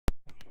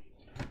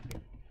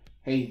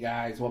Hey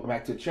guys, welcome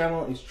back to the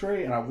channel. It's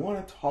Trey and I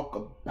want to talk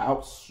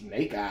about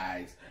Snake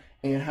Eyes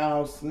and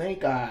how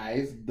Snake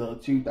Eyes, the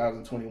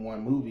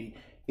 2021 movie,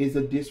 is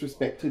a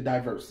disrespect to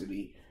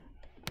diversity.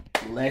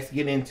 Let's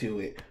get into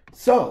it.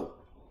 So,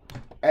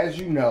 as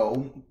you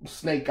know,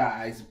 Snake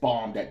Eyes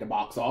bombed at the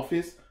box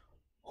office.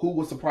 Who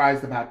was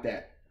surprised about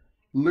that?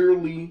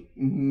 Literally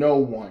no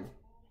one.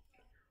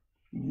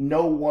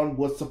 No one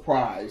was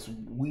surprised.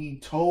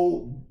 We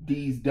told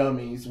these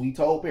dummies, we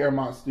told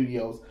Paramount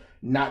Studios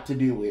not to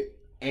do it,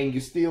 and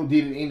you still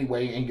did it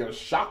anyway, and you're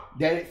shocked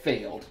that it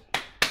failed.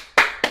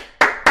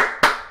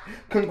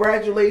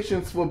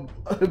 Congratulations for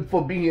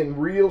being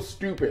real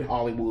stupid,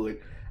 Hollywood.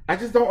 I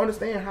just don't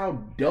understand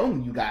how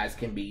dumb you guys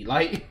can be.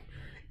 Like,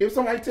 if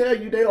somebody tell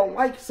you they don't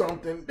like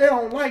something, they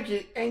don't like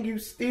it, and you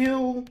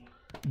still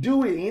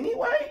do it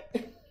anyway?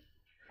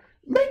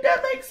 Make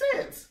that make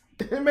sense.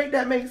 Make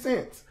that make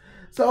sense.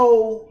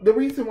 So the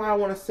reason why I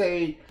want to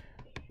say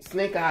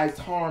Snake Eyes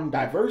harmed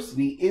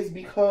diversity is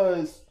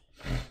because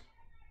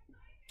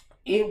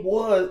it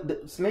was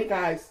Snake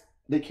Eyes,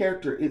 the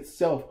character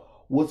itself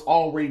was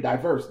already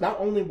diverse. Not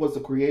only was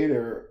the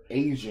creator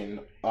Asian,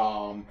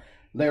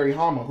 Larry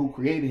Hama, who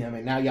created him,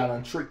 and now y'all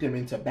done tricked him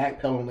into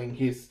backpedaling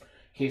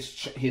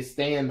his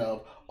stand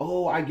of,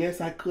 oh, I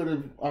guess I could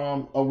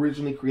have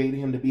originally created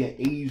him to be an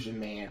Asian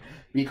man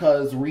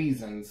because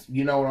reasons.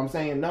 You know what I'm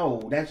saying?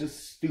 No, that's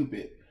just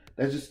stupid.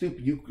 That's just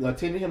stupid. You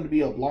intended him to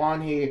be a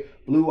blonde-haired,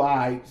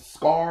 blue-eyed,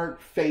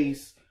 scarred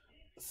face,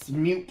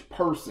 mute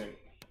person.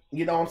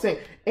 You know what I'm saying?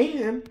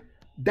 And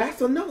that's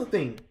another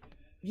thing.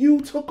 You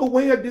took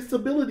away a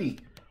disability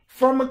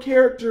from a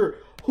character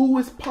who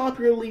is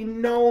popularly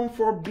known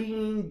for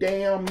being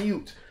damn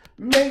mute.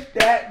 Make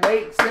that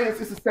make sense.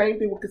 It's the same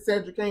thing with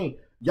Cassandra Cain.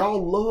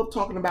 Y'all love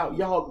talking about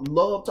y'all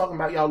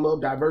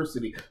love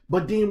diversity.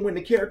 But then when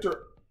the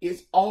character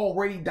is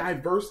already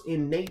diverse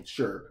in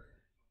nature,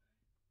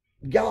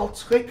 y'all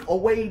take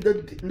away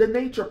the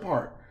nature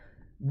part.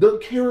 The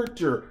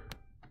character,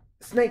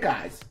 Snake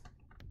Eyes,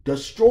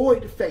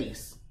 destroyed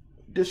face,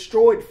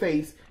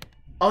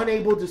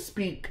 unable to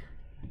speak,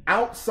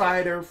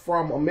 outsider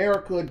from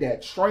America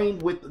that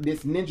trained with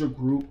this ninja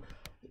group,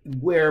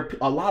 where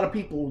a lot of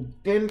people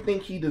didn't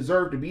think he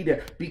deserved to be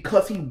there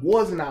because he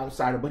was an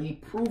outsider, but he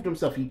proved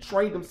himself. He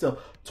trained himself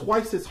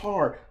twice as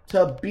hard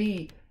to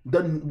be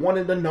one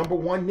of the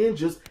 #1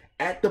 ninjas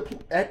at the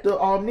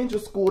ninja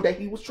school that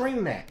he was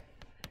training at,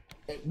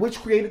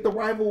 which created the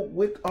rival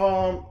with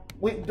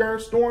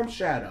Storm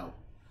Shadow,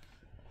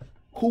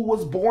 who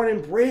was born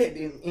and bred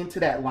into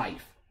that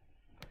life.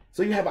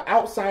 So you have an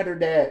outsider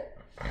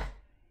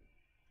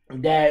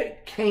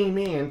that came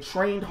in,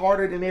 trained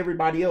harder than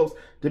everybody else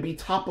to be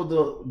top of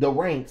the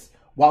ranks,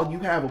 while you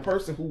have a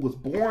person who was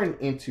born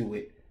into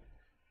it,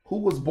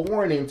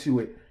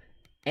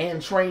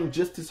 and trained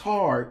just as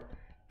hard,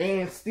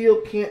 and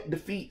still can't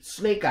defeat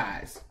Snake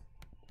Eyes,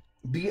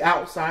 the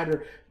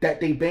outsider that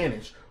they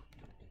banished.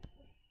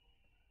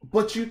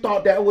 But you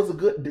thought that was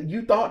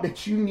you thought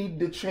that you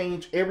needed to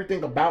change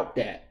everything about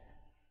that.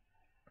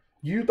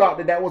 You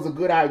thought that was a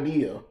good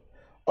idea.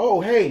 Oh,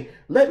 hey,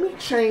 let me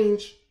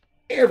change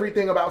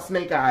everything about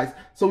Snake Eyes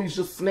so he's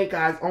just Snake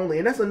Eyes only.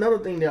 And that's another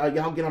thing that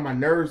y'all get on my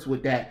nerves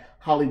with, that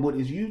Hollywood,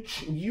 is you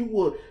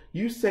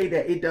say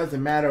that it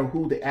doesn't matter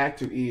who the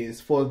actor is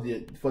for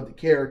the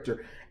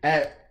character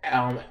as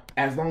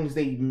long as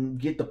they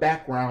get the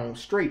background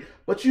straight.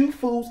 But you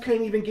fools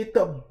can't even get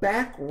the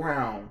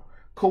background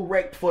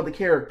correct for the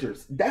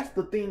characters. That's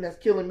the thing that's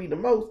killing me the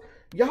most.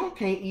 Y'all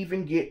can't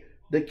even get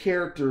the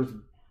characters'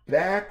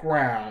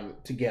 background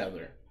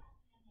together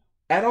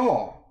at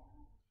all.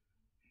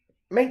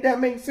 Make that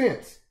make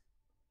sense.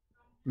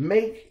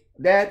 Make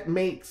that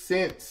make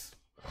sense.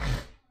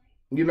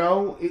 You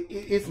know,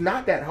 it's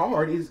not that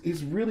hard.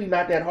 It's really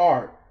not that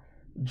hard.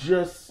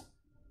 Just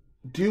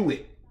do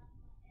it.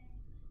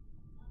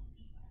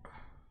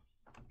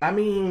 I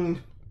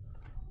mean,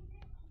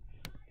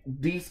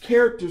 these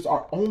characters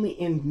are only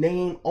in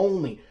name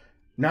only.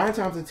 9 times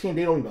out of 10,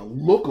 they don't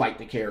even look like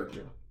the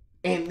character.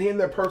 And then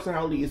their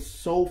personality is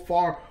so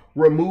far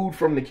removed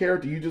from the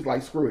character, you just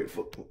like, screw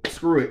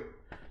it.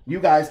 You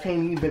guys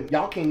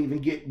y'all can't even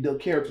get the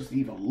characters to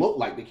even look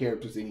like the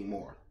characters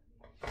anymore.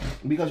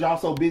 Because y'all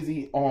so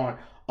busy on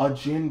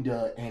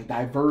agenda and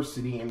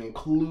diversity and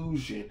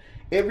inclusion.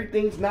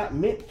 Everything's not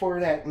meant for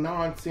that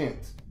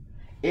nonsense.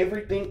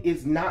 Everything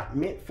is not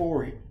meant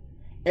for it.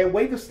 And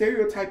way to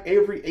stereotype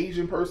every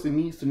Asian person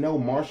needs to know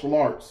martial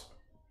arts.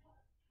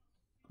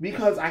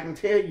 Because I can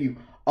tell you,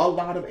 a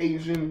lot of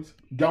Asians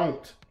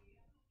don't.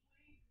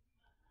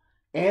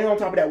 And on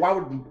top of that,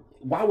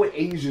 why would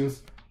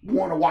Asians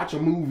want to watch a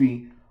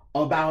movie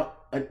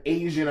about an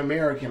Asian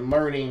American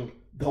learning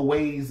the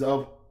ways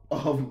of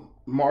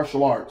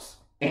martial arts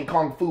and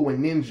kung fu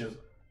and ninjas,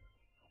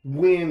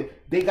 when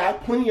they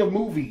got plenty of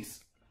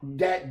movies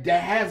that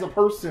has a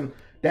person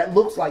that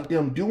looks like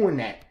them doing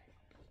that?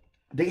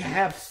 They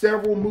have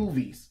several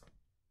movies.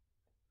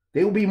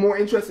 They will be more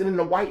interested in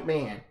the white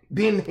man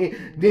than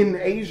the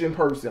Asian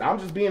person. I'm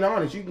just being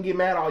honest. You can get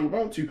mad all you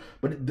want to,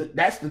 but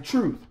that's the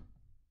truth.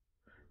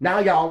 Now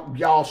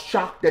y'all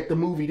shocked that the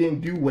movie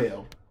didn't do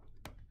well.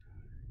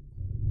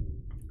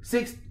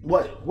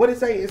 What did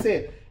it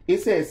say?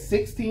 It said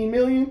 16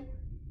 million.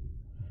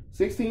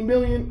 16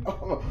 million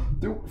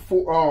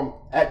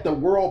at the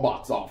world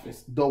box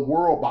office. The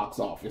world box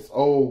office.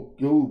 Oh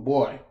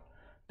boy.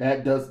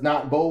 That does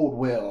not bode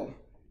well.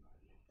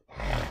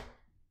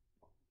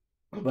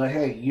 But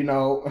hey, you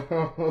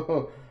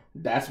know,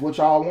 that's what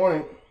y'all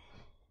wanted.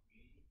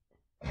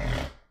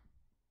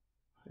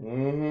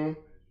 Mm-hmm.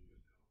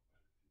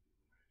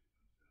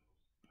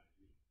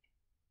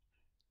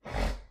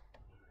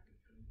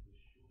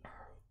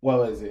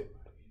 What is it?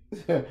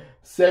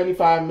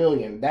 75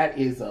 million. That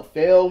is a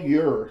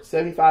failure.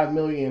 75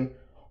 million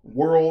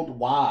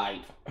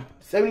worldwide.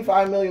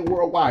 75 million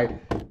worldwide.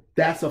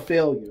 That's a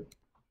failure.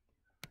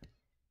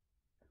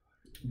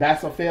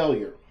 That's a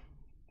failure.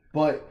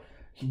 But,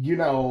 you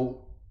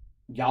know,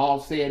 y'all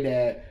said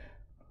that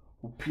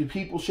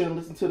people shouldn't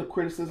listen to the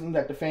criticism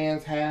that the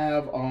fans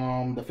have.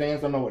 The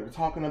fans don't know what they're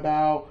talking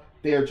about.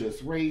 They're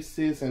just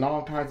racist and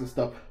all kinds of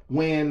stuff.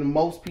 When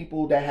most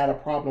people that had a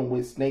problem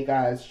with Snake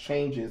Eyes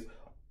changes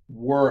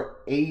were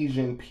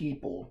Asian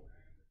people.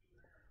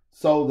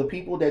 So the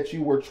people that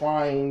you were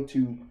trying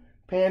to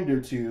pander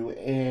to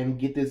and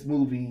get this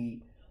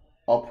movie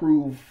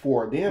approved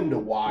for them to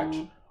watch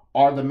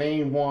are the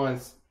main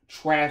ones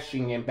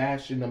trashing and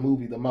bashing the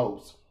movie the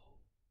most.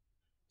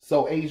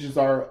 So Asians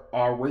are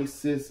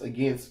racist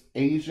against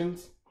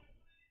Asians.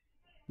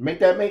 Make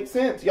that make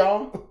sense,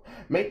 y'all.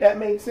 Make that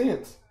make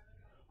sense.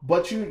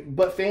 But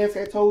fans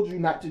had told you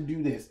not to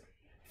do this.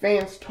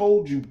 Fans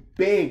told you,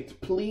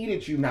 begged,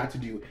 pleaded you not to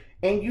do it.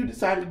 And you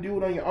decided to do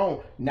it on your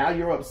own. Now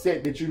you're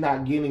upset that you're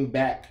not getting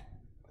back,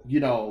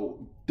 you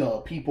know, the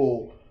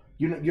people.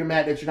 You're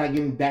mad that you're not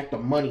getting back the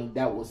money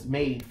that was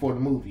made for the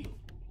movie.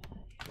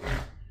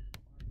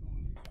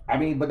 I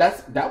mean, but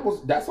that's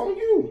on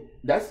you.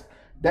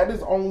 That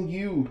is on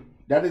you.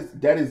 That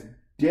is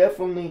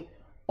definitely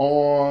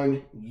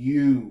on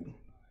you.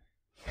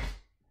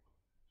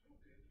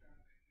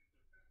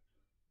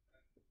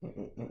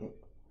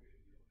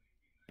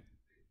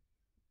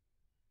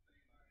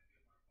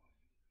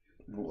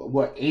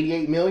 What,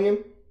 88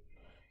 million?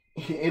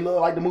 It looked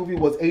like the movie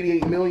was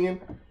 88 million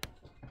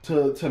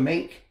to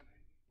make.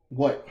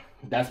 What?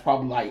 That's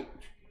probably like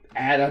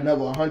add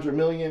another 100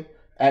 million.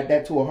 Add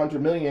that to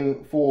 100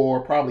 million for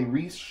probably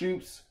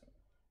reshoots.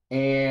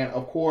 And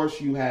of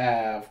course you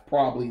have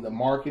probably the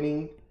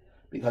marketing,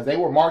 because they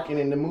were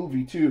marketing the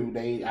movie too.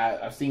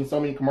 I've seen so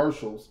many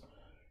commercials.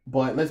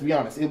 But let's be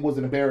honest, it was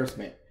an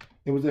embarrassment.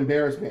 It was an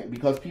embarrassment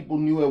because people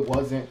knew it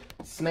wasn't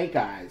Snake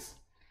Eyes.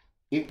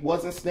 It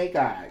wasn't Snake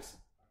Eyes.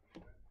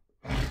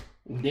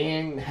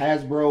 Then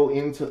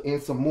Hasbro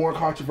in some more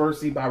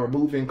controversy by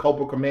removing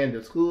Cobra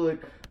Commander's hood,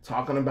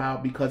 talking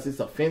about because it's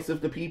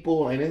offensive to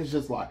people, and it's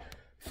just like,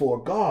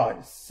 for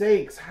God's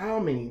sakes, how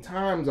many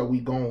times are we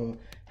going to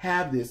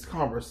have this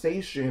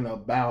conversation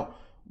about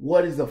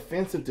what is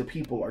offensive to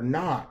people or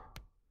not?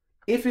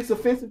 If it's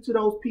offensive to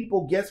those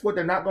people, guess what?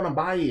 They're not going to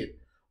buy it.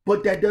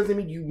 But that doesn't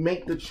mean you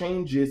make the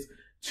changes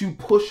to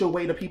push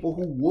away the people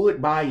who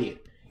would buy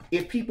it.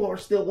 If people are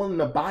still willing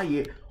to buy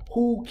it,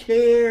 who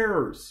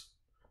cares?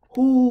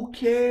 Who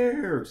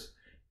cares?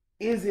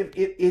 Is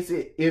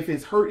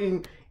it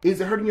hurting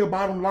your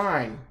bottom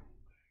line?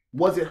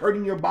 Was it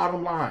hurting your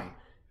bottom line?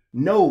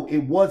 No, it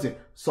wasn't.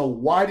 So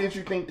why did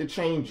you think to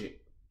change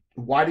it?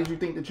 Why did you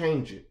think to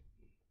change it?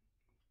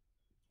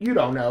 You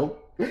don't know.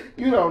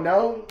 You don't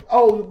know.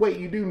 Oh, wait,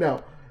 you do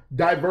know.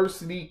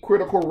 Diversity,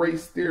 critical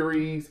race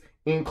theories,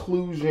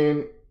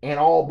 inclusion, and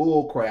all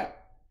bull crap.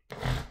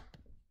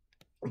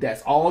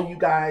 That's all you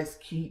guys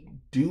keep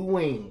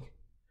doing.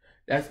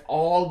 That's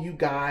all you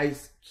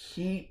guys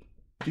keep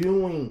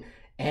doing.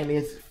 And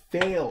it's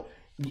failed.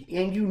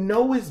 And you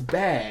know it's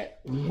bad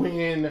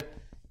when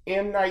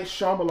M. Night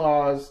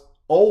Shyamalan's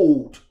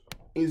Old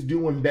is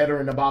doing better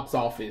in the box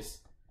office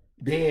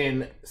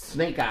than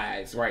Snake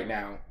Eyes right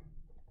now.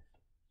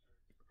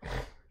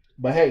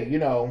 But hey, you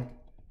know,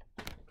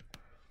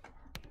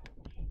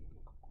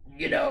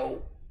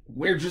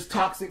 we're just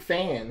toxic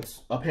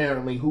fans,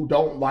 apparently, who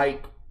don't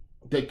like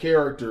the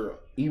character,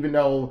 even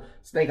though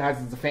Snake Eyes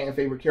is a fan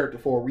favorite character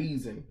for a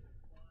reason.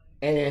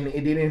 And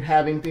it didn't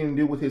have anything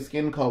to do with his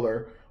skin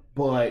color.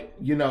 But,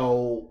 you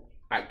know,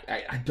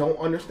 I don't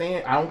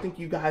understand. I don't think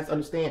you guys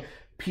understand.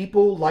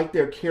 People like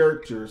their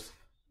characters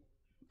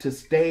to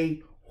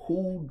stay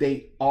who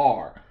they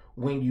are.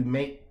 When you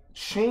make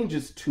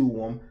changes to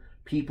them,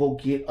 people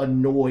get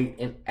annoyed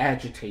and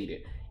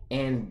agitated.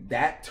 And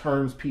that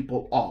turns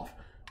people off.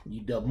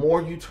 The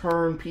more you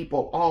turn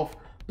people off,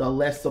 the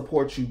less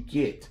support you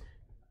get.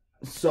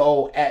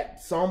 So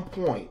at some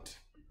point,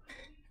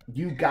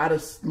 you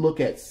gotta look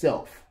at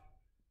self.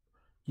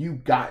 You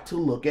got to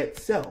look at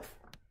self.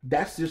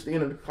 That's just the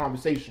end of the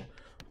conversation.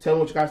 Tell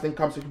me what you guys think in the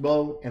comment section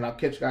below, and I'll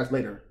catch you guys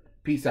later.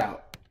 Peace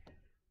out.